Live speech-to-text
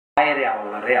রে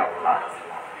আল্লাহ রে আল্লাহ,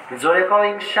 জোরে কও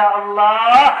ইনশাআল্লাহ।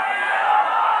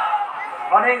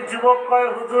 অনেক যুবক কয়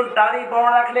হুজুর দাড়ি বড়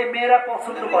রাখলে মেয়েরা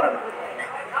পছন্দ করে না,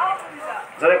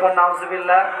 জোরে কও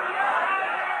নাউজুবিল্লাহ।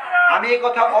 আমি এই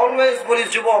কথা অলওয়েজ বলি,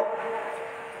 যুবক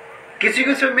কিছু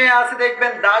কিছু মেয়ে আছে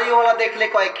দেখবেন দাড়িওয়ালা দেখলে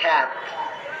কয় খ্যাত,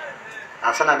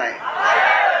 আছে না নাই?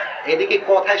 এদিকে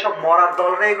কথায় সব মরার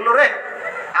দল রে এগুলো রে,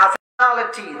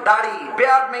 দাড়ি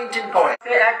বেয়ার মেইনটেইন করে,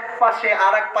 এক পাশে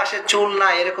আর এক পাশে চুল না,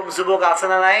 এরকম যুবক আছে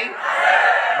না নাই?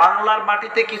 বাংলার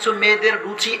মাটিতে কিছু মেয়েদের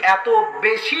রুচি এত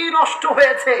বেশি নষ্ট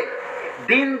হয়েছে,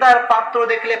 দিনদার পাত্র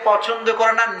দেখলে পছন্দ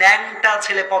করে না, ন্যাংটা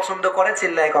ছেলে পছন্দ করে।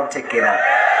 চিল্লায় কম ঠিক কিনা?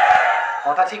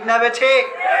 কথা ঠিক না বেছে?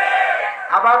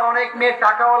 আবার অনেক মেয়ে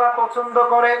টাকাওয়ালা পছন্দ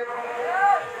করে,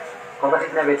 কথা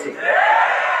ঠিক না বেছে?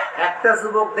 একটা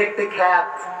যুবক দেখতে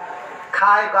খ্যাত,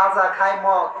 খায় গাঁজা খায়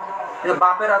মদ,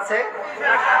 বাপের আছে,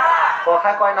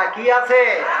 কথা কয় না, কি আছে?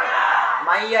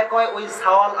 মাইয়া কয় ওই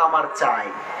সাওয়াল আমার চাই,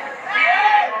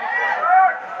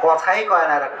 কথাই কয়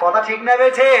না। কথা ঠিক না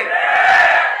বেছে?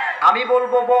 আমি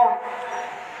বলবো বোন,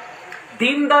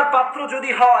 দিনদার পাত্র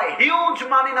যদি হয়, হিউজ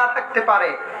মানি না থাকতে পারে,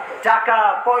 টাকা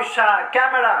পয়সা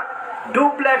ক্যামেরা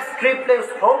ডুপ্লেক্স ট্রিপ্লেক্স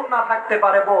হোম না থাকতে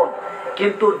পারে বোন,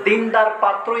 কিন্তু দিনদার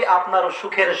পাত্রই আপনার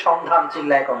সুখের সন্ধান।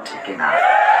 চিল্লায় কোন ঠিক কিনা?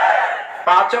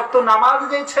 5 ওয়াক্ত নামাজ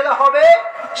যে ছেলে হবে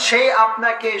সে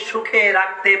আপনাকে সুখে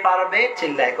রাখতে পারবে।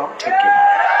 চিল্লায় কোন ঠিক কিনা?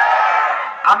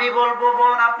 আমি বলবো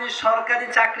বোন, আপনি সরকারি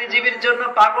চাকরিজীবীর জন্য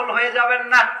পাগল হয়ে যাবেন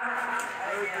না।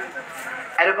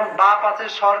 এরকম বাপ আছে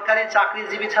সরকারি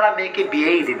চাকরিজীবী ছাড়া মেয়েকে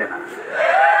বিয়েই দিবে না,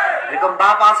 এরকম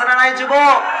বাপ আছে না নাই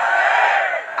যুবক?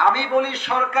 আমি বলি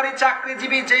সরকারি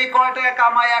চাকরিজীবী যেই কয় টাকা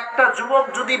কামায়, একটা যুবক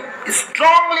যদি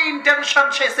স্ট্রংলি ইন্টেনশন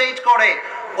সে সেট করে,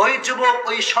 ওই যুবক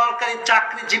ওই সরকারি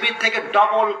চাকরিজীবীর থেকে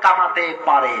ডবল কামাতে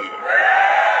পারে।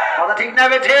 কথা ঠিক না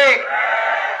ঠিক?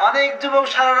 অনেক যুবক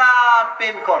সারা রাত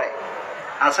প্রেম করে,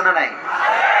 আছে না নাই?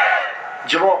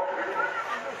 যুবক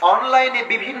অনলাইনে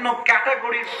বিভিন্ন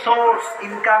ক্যাটাগরির সোর্স,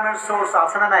 ইনকামের সোর্স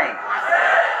আছে না নাই?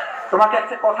 তোমাকে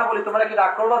একটা কথা বলি, তোমরা কি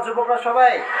রাগ করবা যুবকরা?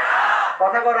 সবাই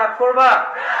কথা বল, রাগ করবা?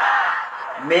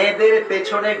 মেয়েদের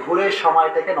পেছনে ঘুরে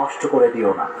সময়টাকে নষ্ট করে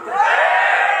দিও না।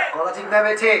 কথা ঠিক না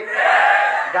ঠিক?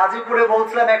 গাজীপুরে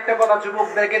বলছিলাম একটা কথা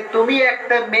যুবকদেরকে, তুমি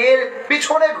একটা মেয়ের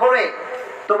পিছনে ঘুরে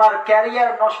তোমার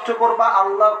ক্যারিয়ার নষ্ট করবা,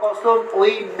 আল্লাহ কসম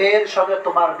ওই মেয়ের সঙ্গে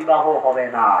তোমার বিবাহ হবে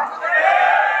না।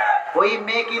 ওই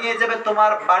মেয়েকে নিয়ে যাবে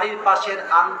তোমার বাড়ির পাশের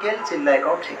আঙ্কেল। চিল্লায়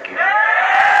কও ঠিক কিনা?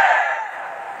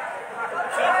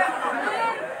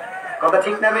 কথা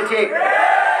ঠিক না ঠিক?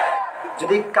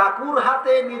 যদি কাকুর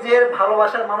হাতে নিজের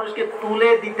ভালোবাসার মানুষকে তুলে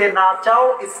দিতে না চাও,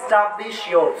 এস্টাবলিশ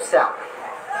ইয়োরসেলফ।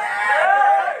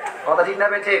 কথা ঠিক না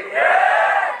ঠিক?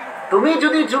 তুমি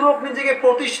যদি যুবক নিজেকে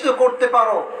প্রতিষ্ঠিত করতে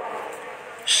পারো,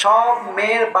 সব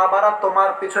মেয়ের বাবারা তোমার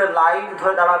পিছনে লাইন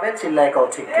ধরে দাঁড়াবে। চিল্লায় কও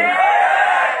ঠিক কিনা?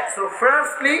 So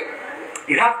firstly,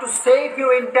 you have to set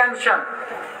your intention,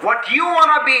 what you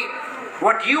wanna be,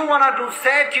 what you wanna do,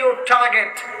 set your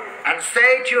target and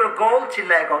set your goal.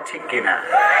 চিল্লায় কও ঠিক কিনা?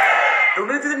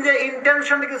 তুমি যদি নিজের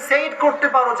ইন্টেনশনটাকে সেট করতে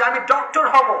পারো যে আমি ডক্টর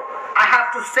হব, I have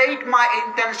to set my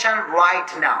intention right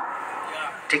now.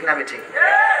 ঠিক না ঠিক?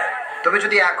 তুমি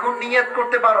যদি এখন নিয়ত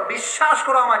করতে পারো, বিশ্বাস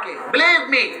করো আমাকে, believe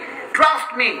me, trust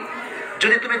me,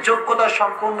 যদি তুমি যোগ্যতা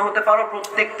সম্পন্ন হতে পারো,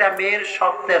 প্রত্যেকটা মেয়ের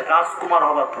স্বপ্নের রাজকুমার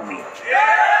হবা তুমি।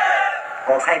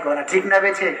 কথাই করা ঠিক না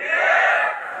বেছে?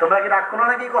 তোমরা কি রাগ করো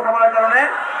নাকি কথা বলার কারণে?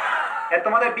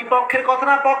 তোমাদের বিপক্ষের কথা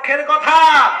না পক্ষের কথা?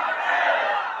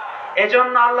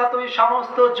 এজন্য আল্লাহ তুমি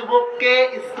সমস্ত যুবককে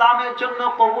ইসলামের জন্য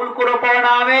কবুল করো, পড়ে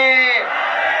না আমিন।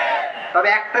 তবে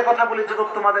একটা কথা বলি যুবক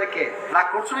তোমাদেরকে, রাগ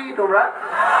করছো নাকি তোমরা?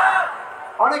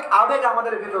 অনেক আবেগ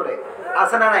আমাদের ভিতরে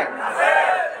আছে না নাই?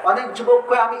 অনেক যুবক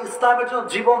কয় আমি ইসলামের জন্য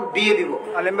জীবন দিয়ে দিব,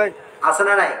 আলেম ভাই, আছে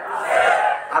না নাই?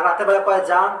 আর রাতে বেলা কয়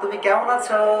জান তুমি কেমন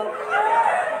আছো,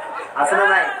 আছে না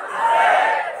নাই?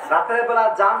 রাতের বেলা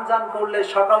জান জান করলে,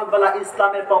 সকালবেলা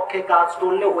ইসলামের পক্ষে কাজ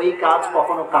করলে ওই কাজ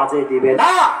কখনো কাজে দিবে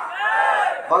না।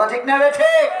 বলা ঠিক না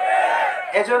ঠিক?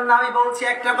 এজন্য আমি বলছি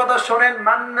একটা কথা শোনেন,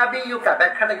 মান নাবিয়ুকা,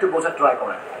 ব্যাখ্যাটা একটু বোঝার ট্রাই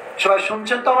করেন। সবাই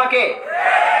শুনছেন তো আমাকে?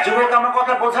 যুবক আমার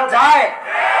কথা বোঝা যায়?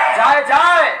 যায়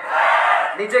যায়?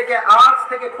 নিজেকে আজ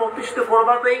থেকে প্রতিষ্ঠিত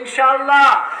করবা তো ইনশাআল্লাহ?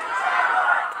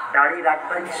 দাড়ি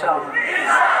রাখবা ইনশাআল্লাহ?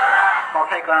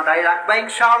 কথাই করা, দাড়ি রাখবা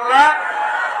ইনশাআল্লাহ?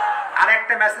 আর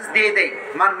একটা মেসেজ দিয়ে দেই,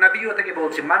 মান নাবিয়ু থেকে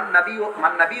বলছি, মান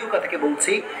নাবিয়ুকা থেকে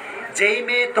বলছি, যেই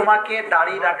মেয়ে তোমাকে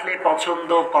দাড়ি রাখলে পছন্দ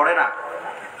করে না,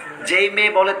 যেই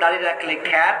মেয়ে বলে দাড়ি রাখলে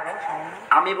খ্যাত,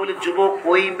 আমি বলি যুবক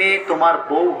ওই মেয়ে তোমার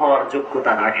বউ হওয়ার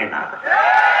যোগ্যতা রাখে না।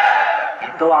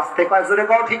 তো আস্তে কয়, জোরে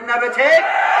কও ঠিক না বেছে?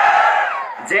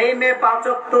 যেই মেয়ে 5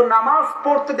 ওয়াক্ত নামাজ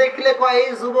পড়তে দেখলে কয়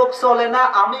এই যুবক চলে না,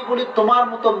 আমি বলি তোমার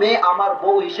মতো মেয়ে আমার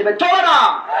বউ হিসেবে চলে না।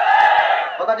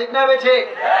 কথা ঠিক না বেছে?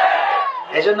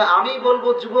 এই জন্য আমি বলবো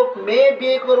যুবক, মেয়ে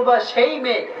বিয়ে করবা সেই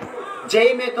মেয়ে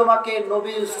যেই মেয়ে তোমাকে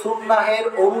নবীর সুন্নাহের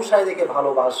অনুসারী দেখে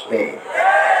ভালোবাসবে।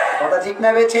 কথা ঠিক না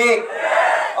বেছে?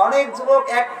 অনেক যুবক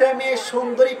একটা মেয়ে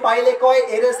সুন্দরী পাইলে কয়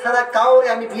এর ছাড়া কাউরে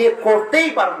আমি বিয়ে করতেই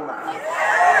পারবো না,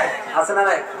 আছে না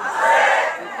নাই?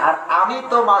 আর আমি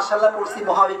তো মাশাআল্লাহ পড়ছি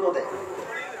মহাবিপদে।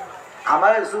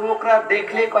 আমার যুবকরা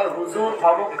দেখলে কয় হুজুর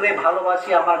অমুকরে ভালোবাসি,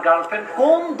 আমার গার্লফ্রেন্ড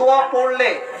কোন দোয়া পড়লে।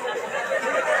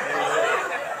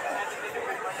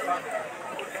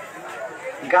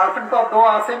 গার্লফ্রেন্ড তো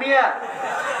দোয়া আছে মিয়া,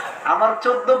 আমার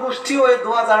 14 গোষ্ঠী ওই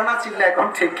দোয়া জানা না ছিল, এখন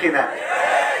ঠিক কিনা?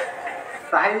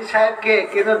 তাহির সাহেবকে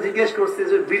কেন জিজ্ঞেস করছে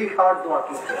যে বিড়ি খাওয়ার দোয়া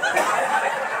কি,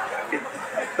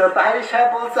 তো তাহির সাহেব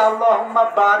বলছে আল্লাহুম্মা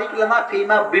বারিক লানা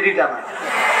ফিমা বিড়িটানা।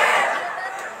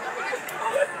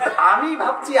 আমি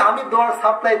ভাবছি আমি দোয়ার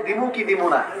সাপ্লাই দিব কি দিব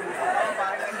না।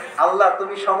 আল্লাহ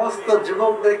তুমি সমস্ত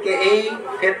যুবকদেরকে এই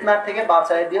ফিতনা থেকে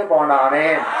বাঁচাই দিয়ে বর্ণা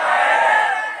আমেন।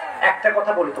 একটা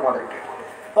কথা বলি তোমাদেরকে,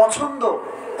 পছন্দ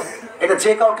এটা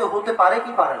যে কাউকে হতে পারে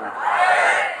কি পারে না?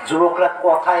 যুবকরা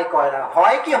কথাই কয় না,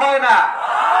 হয় কি হয় না?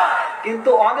 কিন্তু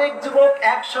অনেক যুবক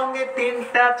একসঙ্গে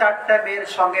 3টা 4টা মেয়ের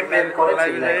সঙ্গে প্রেম করে।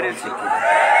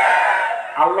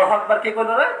 আল্লাহু আকবার কে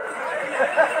বলল রে?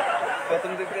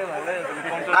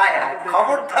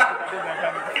 খবরদার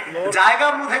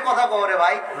জায়গার মধ্যে কথা বলে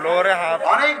ভাই।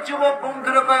 অনেক যুবক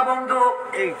বন্ধুরা কয় বন্ধু,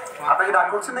 আপনাকে রাগ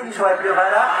করছেন নাকি সবাই প্রিয়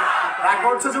ভাইরা? রাগ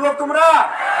করছো যুবক তোমরা?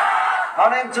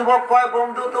 অনেক যুবক কয়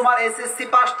বন্ধু তোমার এসএসসি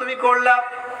পাস তুমি করলা,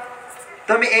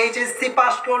 তুমি এইচএসসি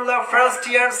পাস করলা, ফার্স্ট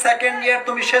ইয়ার সেকেন্ড ইয়ার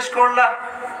তুমি শেষ করলা,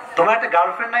 তোমার একটা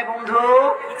গার্লফ্রেন্ড নাই বন্ধু।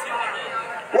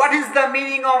 What is the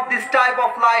meaning of this type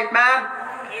of life man?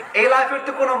 এই লাইফের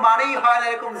তো কোনো মানেই হয় না।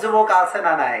 এরকম যুবক আছে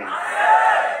না নাই?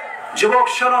 যুবক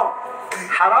শোনো,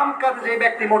 হারাম কাজ যে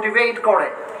ব্যক্তি মোটিভেট করে,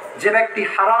 যে ব্যক্তি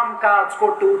হারাম কাজ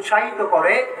করতে উৎসাহিত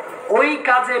করে, ওই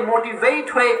কাজে মোটিভেট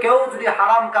হয়ে কেউ যদি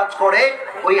হারাম কাজ করে,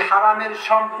 ওই হারামের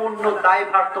সম্পূর্ণ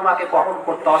দায়ভার তোমাকে বহন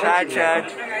করতে হবে।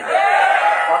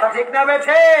 কথা ঠিক না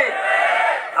বেছে?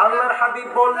 আল্লাহর হাবিব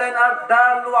বললেন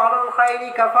আদ-দালু আলাল খায়রি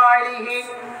কাফাইলিহি,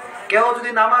 কেউ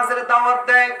যদি নামাজের দাওয়াত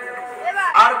দেয়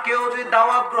আর কেউ যদি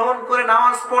দাওয়াত গ্রহণ করে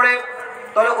নামাজ পড়ে,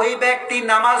 তাহলে ওই ব্যক্তি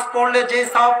নামাজ পড়লে যে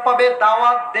সওয়াব পাবে,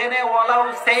 দাওয়াত দেনে ওয়ালাও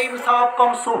সেম সওয়াব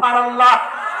কম। সুবহানাল্লাহ।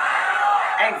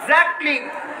 Exactly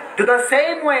to the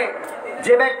same way,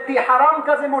 যে ব্যক্তি হারাম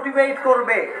কাজে মোটিভেট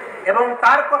করবে এবং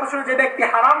তার কথা শুনে যে ব্যক্তি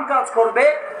হারাম কাজ করবে,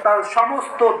 তার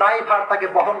সমস্ত দায়ভার তাকে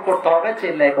বহন করতে হবে।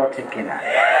 চিল্লায় ঠিক কিনা?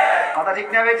 কথা ঠিক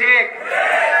না বেজে?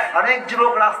 অনেক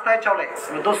যুবক রাস্তায় চলে,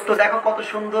 দোস্ত দেখো কত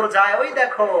সুন্দর যায়, ওই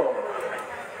দেখো,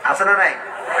 আছে না নাই?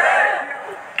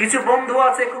 কিছু বন্ধু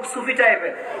আছে খুব সুফি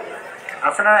টাইপের,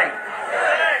 আছে না নাই?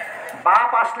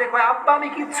 বাপ আসলে কয় আব্বা আমি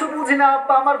কিচ্ছু বুঝি না,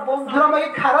 আব্বা আমার বন্ধুরা আমাকে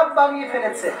খারাপ বানিয়ে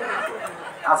ফেলেছে,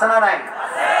 আছে না নাই?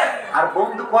 আর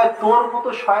বন্ধু কয় তোর মতো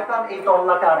শয়তান এই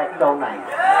তল্লাটা আর একটাও নাই,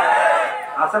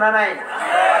 আছে না নাই?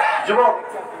 যুবক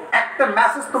একটা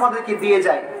মেসেজ তোমাদেরকে দিয়ে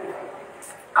যায়,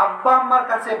 আব্বা আম্মার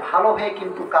কাছে ভালো হয়ে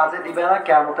কিন্তু কাজে দিবে না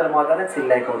কিয়ামতের ময়দানে।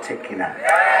 চিল্লাই করছে কিনা?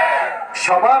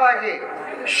 সবার আগে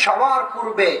সবার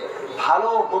পূর্বে ভালো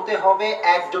হতে হবে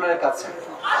একজনের কাছে।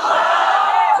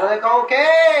 কাউকে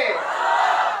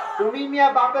তুমি মিয়া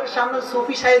বাপের সামনে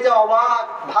সুফি সাইজে অবাক,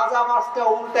 ভাজা মাছটা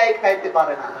উল্টাই খাইতে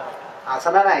পারে না, আছে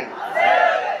না নাই?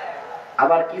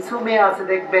 আবার কিছু মেয়ে আছে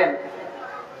দেখবেন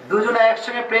দুজনে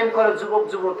একসঙ্গে প্রেম করে, যুবক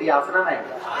যুবতী, আছে না নাই?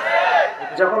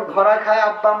 যখন ধরা খায়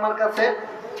আব্বা আম্মার কাছে,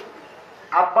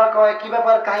 আব্বা কয় কি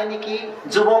ব্যাপার, কাহিনী কি?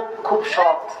 যুবক খুব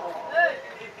সৎ,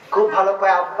 খুব ভালো,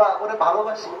 কয় আব্বা ওরে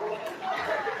ভালোবাসি,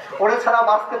 ওরে ছাড়া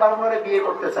বাঁচতে পারবো না, বিয়ে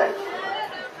করতে চাই।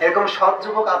 এরকম সৎ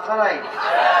যুবক আছে নাই?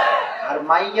 আর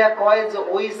মাইয়া কয় যে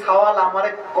ওই সাওয়াল আমার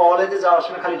কলেজে যাওয়ার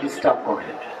সময় খালি ডিস্টার্ব করে,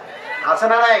 আছে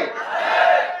না নাই?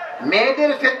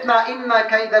 মেয়েদের ফিতনা, ইন্না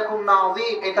কাইদাকুন্না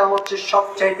আযীম, এটা হচ্ছে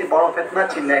সবচাইতে বড় ফিতনা।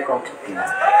 চিল্লায় কও ঠিক কিনা?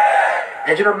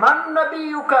 এজন্য মান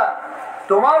নবিয়ুকা,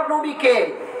 তোমার নবীকে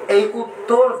এই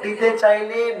উত্তর দিতে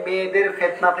চাইলে মেয়েদের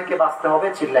ফিতনা থেকে বাঁচতে হবে।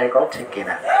 চিল্লায় কও ঠিক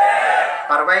কিনা?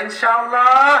 পারবা ইনশাআল্লাহ?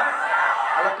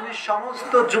 আল্লাহ তুমি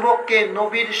সমস্ত যুবককে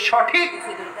নবীর সঠিক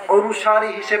অনুসারী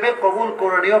হিসেবে কবুল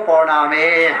করে নিও, পড়না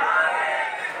আমিন।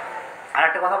 আর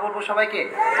একটা কথা বলবো সবাইকে,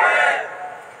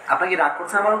 আপনি কি রাগ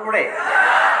করছেন আমার উপরে?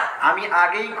 আমি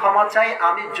আগেই ক্ষমা চাই,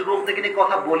 আমি যুবকদেরকে নিয়ে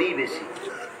কথা বলি বেশি,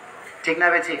 ঠিক না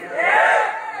বেশি?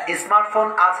 স্মার্টফোন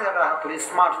আছে,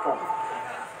 স্মার্টফোন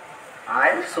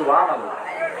সুবহানাল্লাহ,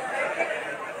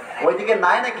 ওইদিকে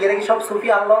নাই নাকি? এরা কি সব সুফি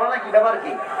আল্লাহ নাকি? ব্যাপার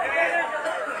কি?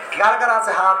 কার কার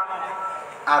আছে হাত?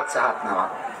 আচ্ছা হাত নামা।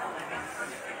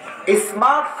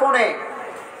 স্মার্টফোনে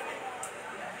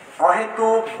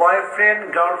অহেতুক বয়ফ্রেন্ড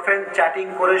গার্লফ্রেন্ড চ্যাটিং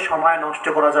করে সময় নষ্ট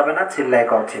করা যাবে না। চিল্লায়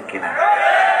কর ঠিক কিনা?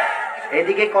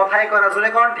 এদিকে কথাই করা জোরে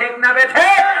কোন ঠিক না বেঠে?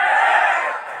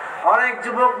 অনেক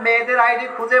যুবক মেয়েদের আইডি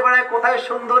খুঁজে বেড়ায়, কোথায়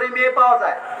সুন্দরী মেয়ে পাওয়া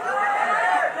যায়?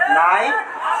 নাই।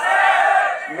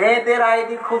 মেয়েদের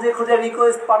আইডি খুঁজে খুঁজে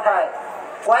রিকোয়েস্ট পাঠায়,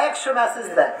 কয়েকশো মেসেজ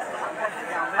দেয়,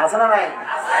 আছে না নাই?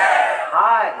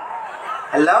 হাই,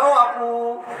 হ্যালো আপু,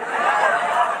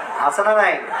 আছে না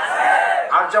নাই?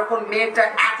 আর যখন মেয়েটা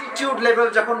অ্যাটিটিউড লেভেল,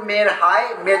 যখন মেয়ের হাই,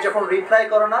 মেয়ে যখন রিপ্লাই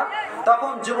করে না,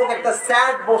 তখন যুবক একটা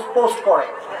স্যাড পোস্ট করে,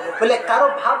 বলে কারো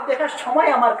ভাব দেখার সময়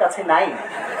আমার কাছে নাই,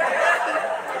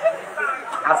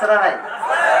 আছে না নাই?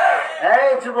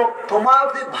 এই যুবক, তোমার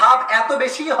যদি ভাব এত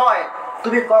বেশি হয়,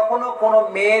 তুমি কখনো কোনো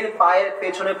মেয়ের পায়ের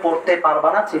পেছনে পড়তে পারবা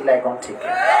না। চিল্লাই কোন ঠিক?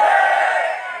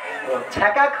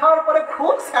 ছ্যাঁকা খাওয়ার পরে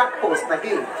খুব স্যাড পোস্ট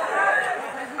নাকি?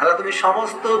 আল্লাহ তুমি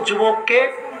সমস্ত যুবককে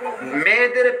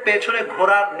মেয়েদের পেছনে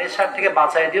ঘোরার নেশার থেকে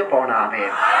বাঁচাই দিও, পড়া হবে।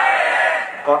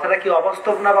 কথাটা কি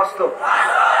অবাস্তব না বাস্তব?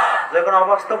 যখন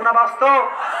অবাস্তব না বাস্তব?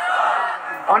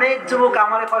 অনেক যুবক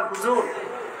আমার কয়, হুজুর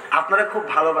আপনারা খুব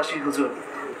ভালোবাসি হুজুর।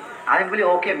 আমি বলি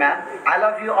ওকে man, I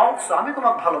love you also, আমি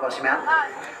তোমাকে ভালোবাসি ম্যান।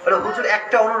 বলে হুজুর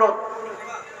একটা অনুরোধ,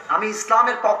 আমি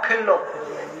ইসলামের পক্ষের লোক।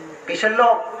 কিসের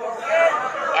লোক?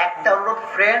 একটা অনুরোধ,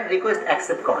 ফ্রেন্ড রিকোয়েস্ট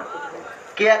অ্যাকসেপ্ট করেন।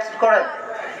 কে অ্যাকসেপ্ট করেন?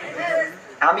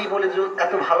 আমি বলি যে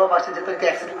এত ভালোবাসি যে তোকে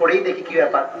অ্যাকসেপ্ট করেই দেখি কি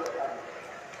ব্যাপার।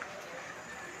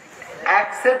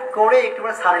 অ্যাকসেপ্ট করে একটু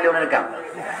সানি লিওনের গান,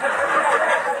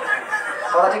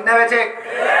 কথা ঠিক না হয়েছে?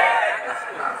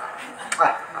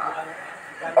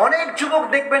 অনেক যুবক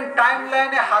দেখবেন টাইম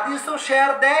লাইনে হাদিসও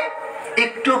শেয়ার দেয়,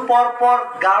 একটু পর পর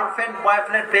গার্লফ্রেন্ড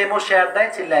বয়ফ্রেন্ড প্রেমও শেয়ার দেয়।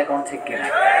 চিল্লায় কোন ঠিক কিনা?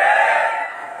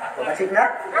 কথা ঠিক না?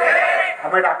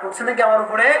 আমার রাগ করছে নাকি আমার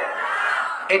উপরে?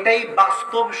 এটাই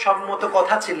বাস্তব সম্মত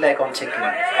কথা। চিল্লায় কোন ঠিক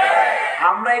কিনা?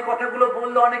 আমরা এই কথাগুলো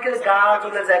বললে অনেকের গা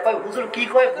জ্বলে যায়, কয় হুজুর কি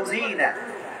কয় বুঝি না,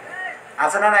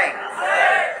 আছে না নাই?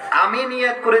 আমি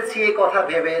নিয়ত করেছি এই কথা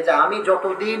ভেবে যে আমি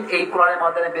যতদিন এই কোরআনের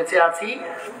মাধ্যমে বেঁচে আছি,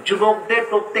 যুবকদের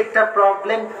প্রত্যেকটা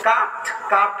প্রবলেম কাট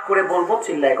কাট করে বলবো।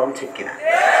 চিল্লায় কোন ঠিক কিনা?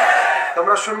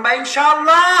 তোমরা শুনবা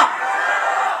ইনশাআল্লাহ।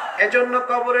 এজন্য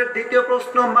কবরের দ্বিতীয়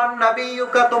প্রশ্ন, মান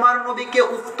নাবিয়ুকা, তোমার নবীকে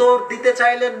উত্তর দিতে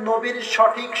চাইলে নবীর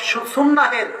সঠিক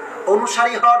সুন্নাহের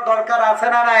অনুসারী হওয়ার দরকার আছে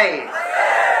না নাই?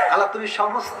 আল্লাহ তুমি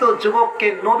সমস্ত যুবককে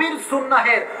নবীর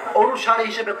সুন্নাহের অনুসারী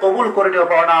হিসেবে কবুল করে নিও,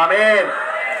 পড়া আমিন।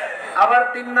 আবার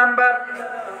 3 নাম্বার,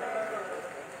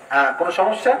 কোন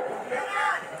সমস্যা?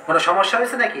 কোন সমস্যা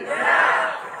হয়েছে নাকি?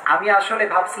 আমি আসলে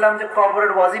ভাবছিলাম যে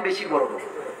কবরের ওয়াজি বেশি করবো,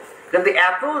 কিন্তু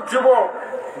এত যুবক,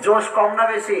 জোশ কম না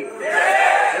বেশি?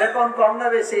 এরকম কম না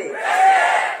বেশি?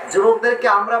 যুবকদেরকে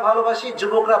আমরা ভালোবাসি,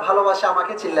 যুবকরা ভালোবাসে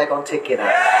আমাকে। চিল্লায় কোন ঠিক কিনা?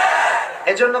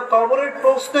 এজন্য কবরের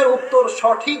প্রশ্নের উত্তর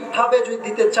সঠিকভাবে যদি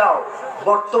দিতে চাও,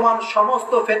 বর্তমান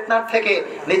সমস্ত ফিতনার থেকে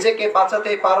নিজেকে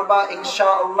বাঁচাতে পারবা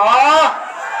ইনশাআল্লাহ।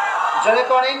 জোরে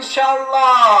কোন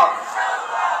ইনশাআল্লাহ।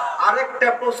 আরেকটা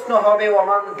প্রশ্ন হবে,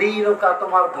 ওমান দীনুকা,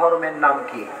 তোমার ধর্মের নাম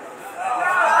কি?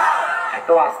 এত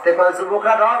আস্তে করে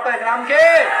যুবকরা দরকার নামকে।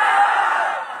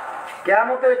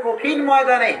 কিয়ামতের কঠিন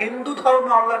ময়দানে হিন্দু ধর্ম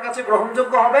আল্লাহর কাছে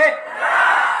গ্রহণযোগ্য হবে?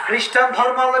 খ্রিস্টান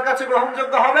ধর্ম আল্লাহর কাছে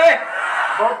গ্রহণযোগ্য হবে?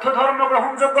 বৌদ্ধ ধর্ম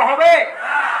গ্রহণযোগ্য হবে?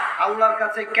 আল্লাহর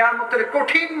কাছে কিয়ামতের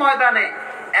কঠিন ময়দানে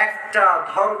একটা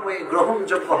ধর্মই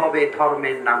গ্রহণযোগ্য হবে।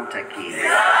 ধর্মের নামটা কি?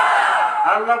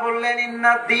 আল্লাহ বললেন,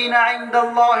 ইন্নাদ দীনা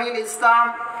ইনদাল্লাহিল ইসলাম।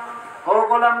 ও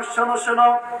গোলাম শোনো শোনো,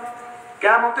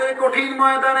 কিয়ামতের কঠিন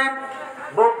ময়দানে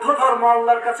বৌদ্ধ ধর্ম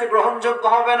আল্লাহর কাছে গ্রহণযোগ্য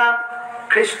হবে না,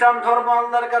 খ্রিস্টান ধর্ম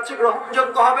আল্লাহর কাছে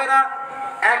গ্রহণযোগ্য হবে না,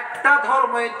 একটা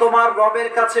ধর্মই তোমার রবের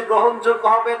কাছে গ্রহণযোগ্য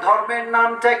হবে। ধর্মের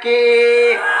নামটা কি?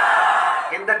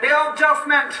 In the day of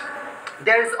judgment,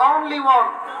 there is only one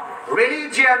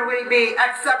religion will be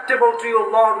acceptable to your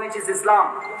Lord, which is Islam.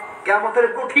 কিয়ামতের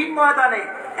কঠিন ময়দানে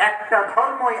একটা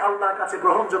ধর্মই আল্লাহর কাছে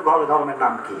গ্রহণযোগ্য হবে। ধর্মের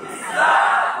নাম কি?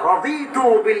 রাদিতু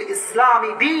বিল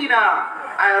ইসলামি দীনা।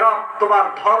 আয় রব, তোমার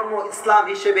ধর্ম ইসলাম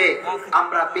হিসেবে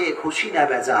আমরা পেয়ে খুশি না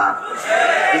বেজার?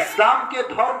 ইসলামকে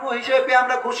ধর্ম হিসেবে পেয়ে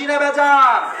আমরা খুশি না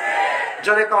বেজার?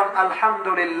 জোরে কোন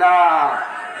আলহামদুলিল্লাহ।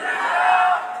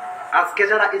 আজকে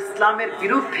যারা ইসলামের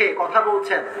বিরুদ্ধে কথা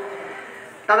বলছেন,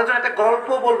 তাদের জন্য একটা গল্প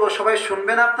বলবো, সবাই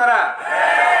শুনবেন আপনারা?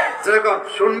 যেরকম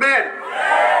শুনবেন।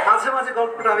 মাঝে মাঝে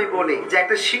গল্পটা আমি বলি যে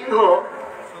একটা সিংহ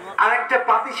আর একটা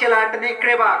পাতিশেলা, একটা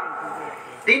নেকড়ে বাঘ,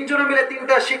 তিনজনে মিলে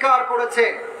 3টা শিকার করেছে।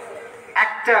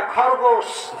 একটা খরগোশ,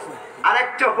 আর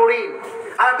একটা হরিণ,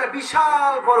 আর একটা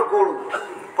বিশাল বড় গরু।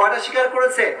 কয়টা শিকার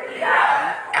করেছে?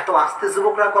 এত আস্তে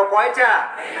যুবকরা, কয়টা?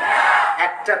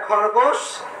 একটা খরগোশ,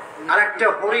 আর একটা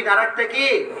হরিণ, আর একটা কি?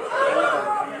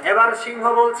 এবার সিংহ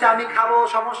বলছে আমি খাবো,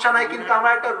 সমস্যা নাই, কিন্তু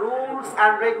আমার একটা রুলস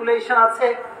এন্ড রেগুলেশন আছে,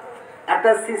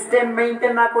 একটা সিস্টেম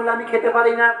মেইনটেইন না করলে আমি খেতে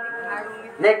পারি না।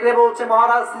 নেকড়ে বলছে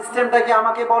মহারাজ সিস্টেমটা কি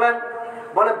আমাকে বলেন।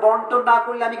 বলে বন্টন না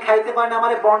করলে আমি খাইতে পারি না,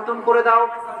 আমারে বন্টন করে দাও।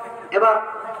 এবার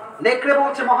নেকড়ে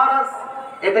বলছে মহারাজ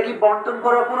এটা কি বন্টন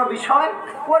করার কোনো বিষয়?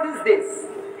 What is this?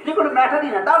 কি কোনো ম্যাটারই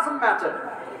না, ডাজন্ট ম্যাটার।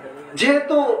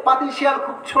 যেহেতু পাতি শিয়াল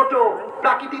খুব ছোট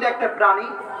প্রাকৃতিক একটা প্রাণী,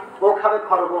 ও খাবে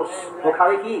খরগোশ। ও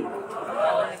খাবে কি?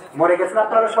 মরে গেছেন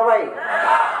আপনারা সবাই?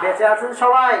 বেঁচে আছেন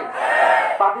সবাই?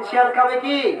 পাতি শিয়াল খাবে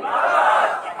কি?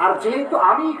 আর যেহেতু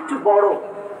আমি একটু বড়,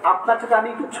 আপনার থেকে আমি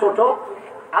একটু ছোট,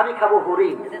 আমি খাবো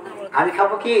হরিণ। আমি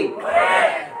খাবো কি?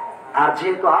 আর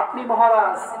যেহেতু আপনি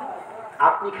মহারাজ,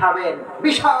 আপনি খাবেন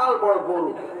বিশাল বড়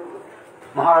গরু।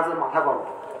 মহারাজের মাথা বড়।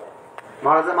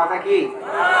 মহারাজের মাথা কি?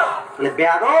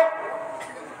 বেয়াদব,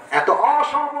 এত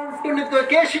অসমন্ত্রিত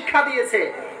কে শিক্ষা দিয়েছে?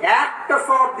 একটা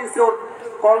সর দিছে, ওর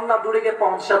কল্লা দূরে গিয়ে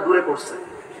 50 দূরে পড়ছে।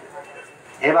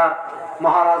 এবার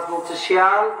মহারাজ বলছে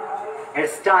শিয়াল,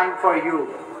 ইটস টাইম ফর ইউ।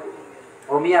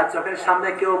 ও মিয়া, চোখের সামনে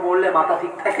কেউ বললে মাথা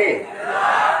ঠিক থাকে?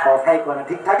 কথাই করে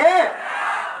ঠিক থাকে?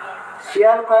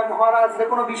 শিয়াল কয় মহারাজ যে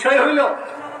কোনো বিষয় হইল?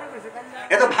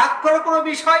 এত ভাগ করার কোনো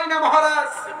বিষয় না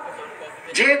মহারাজ।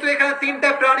 যেহেতু এখানে 3টা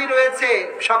প্রাণী রয়েছে,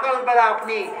 সকালবেলা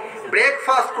আপনি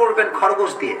ব্রেকফাস্ট করবেন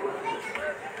খরগোশ দিয়ে।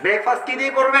 ব্রেকফাস্ট কি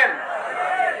দিয়ে করবেন?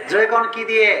 জয়কন কি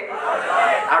দিয়ে?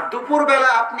 আর দুপুর বেলা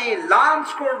আপনি লাঞ্চ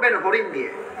করবেন হরিণ দিয়ে।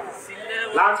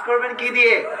 লাঞ্চ করবেন কি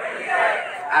দিয়ে?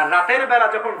 আর রাতের বেলা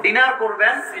যখন ডিনার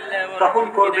করবেন তখন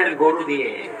করবেন গরু দিয়ে।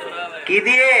 কি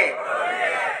দিয়ে?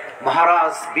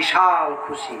 মহারাজ বিশাল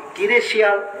খুশি। কিরে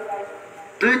শিয়াল,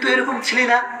 তুই তো এরকম ছিলি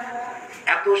না?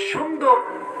 এত সুন্দর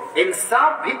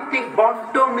ইনসাফ ভিত্তিক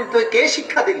বন্টন কে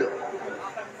শিক্ষা দিল?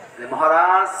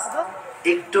 মহারাজ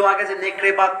একটু আগে যে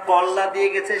নেকড়ে বা কল্লা দিয়ে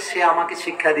গেছে সে আমাকে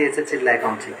শিক্ষা দিয়েছে। চিল্লায়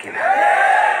কম ঠিক কিনা?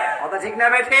 কথা ঠিক না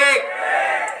বে ঠিক?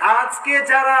 আজকে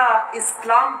যারা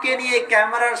ইসলামকে নিয়ে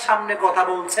ক্যামেরার সামনে কথা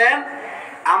বলছেন,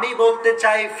 আমি বলতে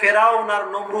চাই ফেরাউন আর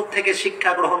নমরুদ থেকে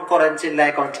শিক্ষা গ্রহণ করেন।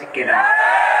 চিল্লায় কম ঠিক কিনা?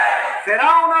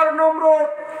 ফেরাউন আর নমরুদ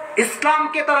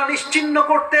ইসলামকে তারা নিশ্চিহ্ন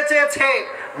করতে চেয়েছে,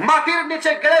 মাটির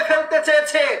নিচে গেড়ে ফেলতে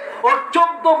চেয়েছে। ওর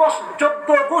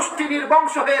 14 গোষ্ঠী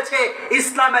নির্বংশ হয়েছে,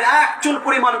 ইসলামের এক চুল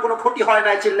পরিমাণ কোনো ক্ষতি হয়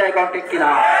নাই। চিল্লায় কম ঠিক কিনা?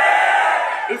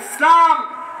 ইসলাম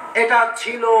এটা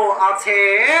ছিল, আছে।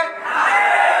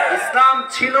 ইসলাম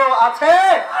ছিল, আছে।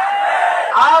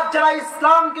 আজ যারা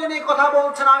ইসলামকে নিয়ে কথা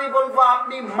বলছেন, আমি বলবো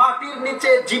আপনি মাটির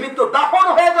নিচে জীবিত দাফন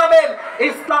হয়ে যাবেন,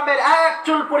 ইসলামের এক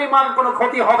চুল পরিমাণ কোনো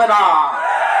ক্ষতি হবে না।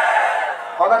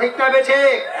 কথা ঠিক না বেছে?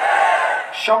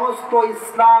 সমস্ত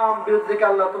ইসলাম বিরোধীকে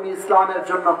আল্লাহ তুমি ইসলামের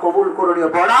জন্য কবুল করে নিও।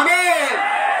 বল আমিন।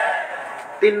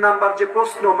 3 নাম্বার যে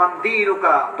প্রশ্ন, মান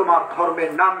দীনুকা, তোমার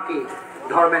ধর্মের নাম কি?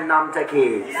 ধর্মের নামটা কি?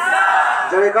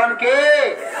 জয়গান কে?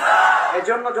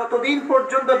 এজন্য যতদিন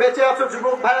পর্যন্ত বেঁচে আছো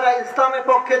যুবক ভাইরা, ইসলামের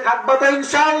পক্ষে থাকবা তো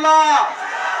ইনশাআল্লাহ।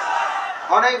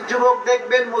 অনেক যুবক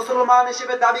দেখবেন মুসলমান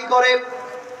হিসেবে দাবি করে,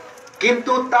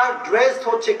 কিন্তু তার ড্রেস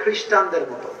হচ্ছে খ্রিস্টানদের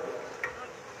মতো।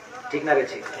 ঠিক না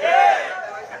বেছে?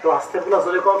 এত আস্তে বলা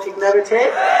জোরে কম, ঠিক না বেছে?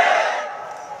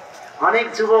 অনেক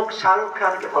যুবক শাহরুখ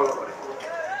খানকে ফলো করে,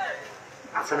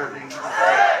 আছে না নাই?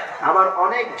 আবার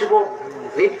অনেক যুবক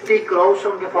ঋত্বিক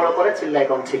রোশনকে ফলো করে। চিল্লায়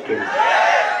কম ঠিক কিনা?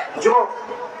 যুবক,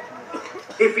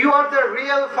 if you are the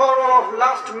real follower of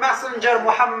last messenger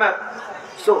Muhammad,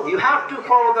 so you have to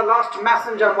follow the last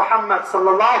messenger Muhammad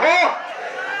sallallahu।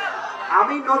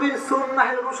 আমি নবীর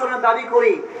সুন্নাহের অনুসরণের দাবি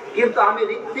করি, কিন্তু আমি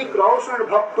ঋত্বিক রোশনের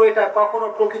ভক্ত, এটা কখনো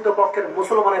প্রকৃত পক্ষের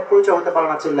মুসলমানের পরিচয় হতে পারে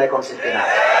না। চিল্লায় কম ঠিক কিনা?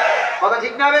 কথা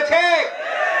ঠিক না বেছে?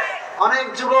 অনেক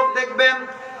যুবক দেখবেন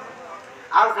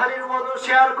আজহারির মতো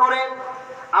শেয়ার করে,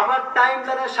 আবার টাইম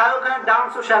লাইনে শাহরুখ খানের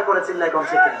ডান্সও শেয়ার করে। চিল্লায় কম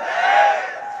ঠিক কিনা?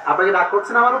 আপনি কি রাগ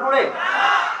করছেন আমার উপরে?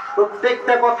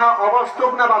 প্রত্যেকটা কথা অবাস্তব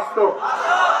না বাস্তব?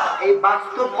 এই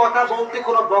বাস্তব কথা বলতে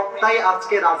কোন বক্তাই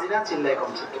আজকে রাজি না। চিল্লায়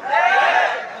কম ঠিক কিনা?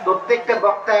 প্রত্যেকটা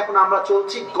বক্তা এখন আমরা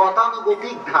চলছি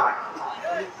গতানুগতিক ধারায়।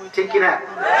 ঠিক কিনা?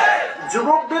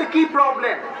 যুবকদের কি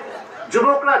প্রবলেম,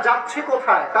 যুবকরা যাচ্ছে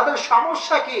কোথায়, তাদের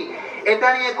সমস্যা কি, এটা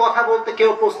নিয়ে কথা বলতে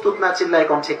কেউ প্রস্তুত না। চিল্লায়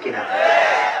কম ঠিক কিনা?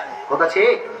 কথা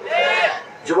ঠিক?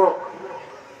 যুবক,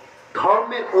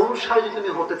 ধর্মের অনুসারী যদি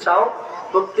তুমি হতে চাও,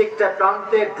 প্রত্যেকটা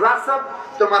প্রান্তে ড্রেস আপ,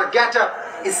 তোমার গেট আপ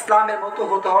ইসলামের মতো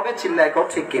হতে হবে। চিল্লায় কম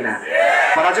ঠিক কিনা?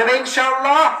 বলা যাবে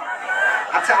ইনশাআল্লাহ?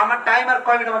 আচ্ছা, আমার টাইম আর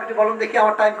কয় মিনিট আমাকে একটু বলুন দেখি।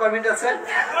 আমার টাইম কয় মিনিট আছে?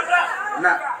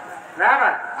 না না না,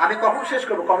 আমি কখন শেষ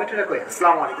করবো? কমিটিটা কই?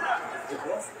 আসসালামু আলাইকুম।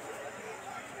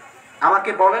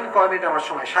 আমাকে বলেন কয় মিনিট আমার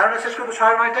সময়? 9:30 শেষ করবো?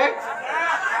 9:30?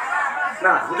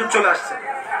 না, হুজুর চলে আসছে।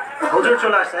 হুজুর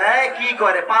চলে আসছে। কি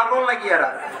করে, পাগল নাকি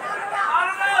এরা?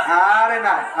 আরে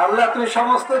না, আল্লাহ তুমি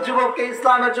সমস্ত যুবককে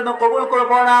ইসলামের জন্য কবুল করে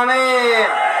পড়া। আমিন।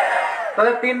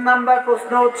 তবে 3 নাম্বার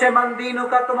প্রশ্ন হচ্ছে, মান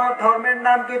দীনুকা, তোমার ধর্মের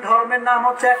নাম কি? ধর্মের নাম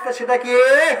হচ্ছে একটা, সেটা কি?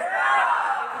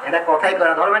 এটা কথাই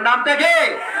করে। ধর্মের নামটা কি?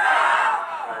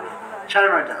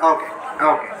 9:30। ওকে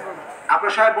ওকে।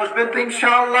 আপনারা সবাই বসবেন তো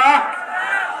ইনশাআল্লাহ?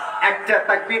 একটা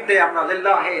তাকবীর দেই আমরা,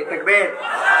 লিল্লাহি তাকবীর,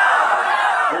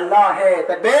 লিল্লাহি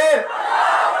তাকবীর,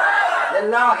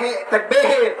 লিল্লাহি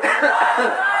তাকবীর।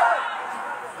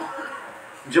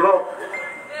 যুবক,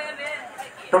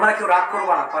 তোমরা কেউ রাগ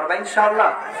করবা না, পারবা ইনশাআল্লাহ?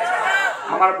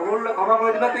 আমার ভুল ক্ষমা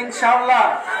করে দিবা তো ইনশাআল্লাহ?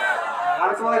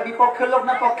 আমি তোমাদের বিপক্ষের লোক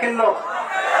না পক্ষের লোক?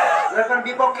 যখন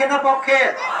বিপক্ষে না পক্ষে?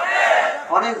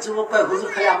 অনেক যুবক হুজুর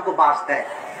খালি আমাকে বাস দেয়।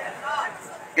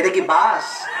 এটা কি বাস?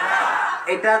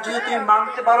 এটা যদি তুমি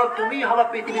মানতে পারো, তুমি হলো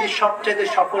পৃথিবীর সবচেয়ে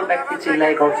সফল ব্যক্তি।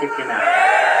 চিল্লাই কও ঠিক কিনা?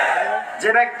 যে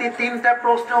ব্যক্তি 3টা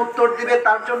প্রশ্নের উত্তর দিবে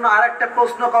তার জন্য আরেকটা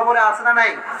প্রশ্ন কবরে আছে না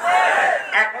নাই?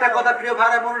 একটা কথা প্রিয়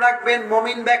ভাইরা মনে রাখবেন,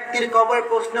 মুমিন ব্যক্তির কবরের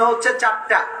প্রশ্ন হচ্ছে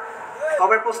 4টা।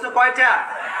 কবরের প্রশ্ন কয়টা?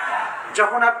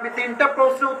 যখন আপনি 3টা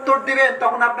প্রশ্নের উত্তর দিবেন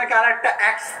তখন আপনাকে আরেকটা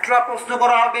এক্সট্রা প্রশ্ন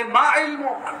করা হবে, মা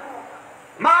ইলমুক,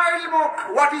 মা ইলমুক,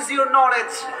 what is your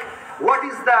knowledge, what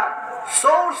is the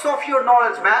source of your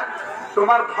knowledge man?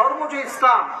 তোমার ধর্ম যে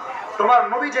ইসলাম, তোমার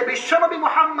নবী যে বিশ্বনবী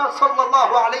মুহাম্মদ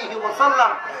সাল্লাল্লাহু আলাইহি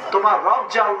ওয়াসাল্লাম, তোমার রব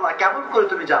যে আল্লাহ, কেমন করে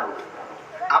তুমি জানো?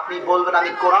 আপনি বলবেন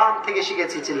আমি কোরআন থেকে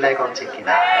শিখেছি। চিল্লাই কোন ঠিক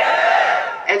কিনা?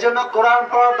 এজন্য কোরআন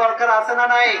পড়ার দরকার আছে না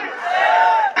নাই?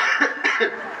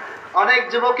 অনেক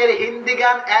যুবকের হিন্দি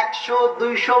গান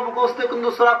 100-200 মুখস্থ, কিন্তু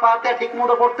সূরা ফাতিহা ঠিক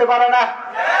মতো পড়তে পারে না।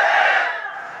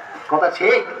 কথা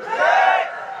ঠিক?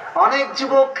 অনেক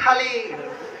যুবক খালি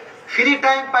ফ্রি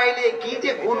টাইম পাইলে কি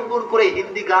যে গুনগুন করে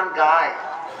হিন্দি গান গায়,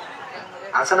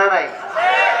 আছে না নাই?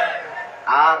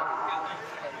 আর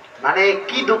মানে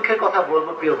কি দুঃখের কথা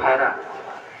বলবো প্রিয় ভাইরা,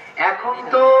 এখন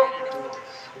তো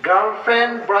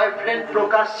গার্লফ্রেন্ড বয়ফ্রেন্ড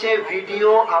প্রকাশ্যে ভিডিও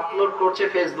আপলোড করছে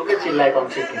ফেসবুকে। চিল্লায় কম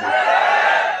ঠিক কিনা?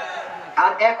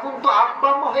 আর এখন তো আব্বা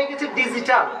আম্মা হয়ে গেছে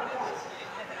ডিজিটাল।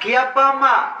 কি আব্বা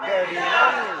আম্মা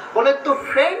বলে? তো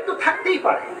ফ্রেন্ড তো থাকতেই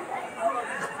পারে,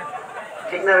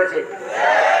 ঠিক না? হয়েছে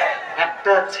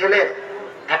একটা ছেলে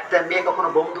একটা মেয়ে কখনো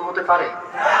বন্ধু হতে পারে?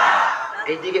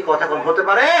 এইদিকে কথা কম হতে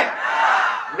পারে?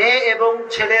 মেয়ে এবং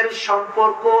ছেলের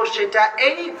সম্পর্ক, সেটা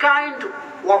এনি কাইন্ড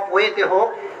অফ ওয়েতে হোক,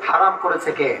 হারাম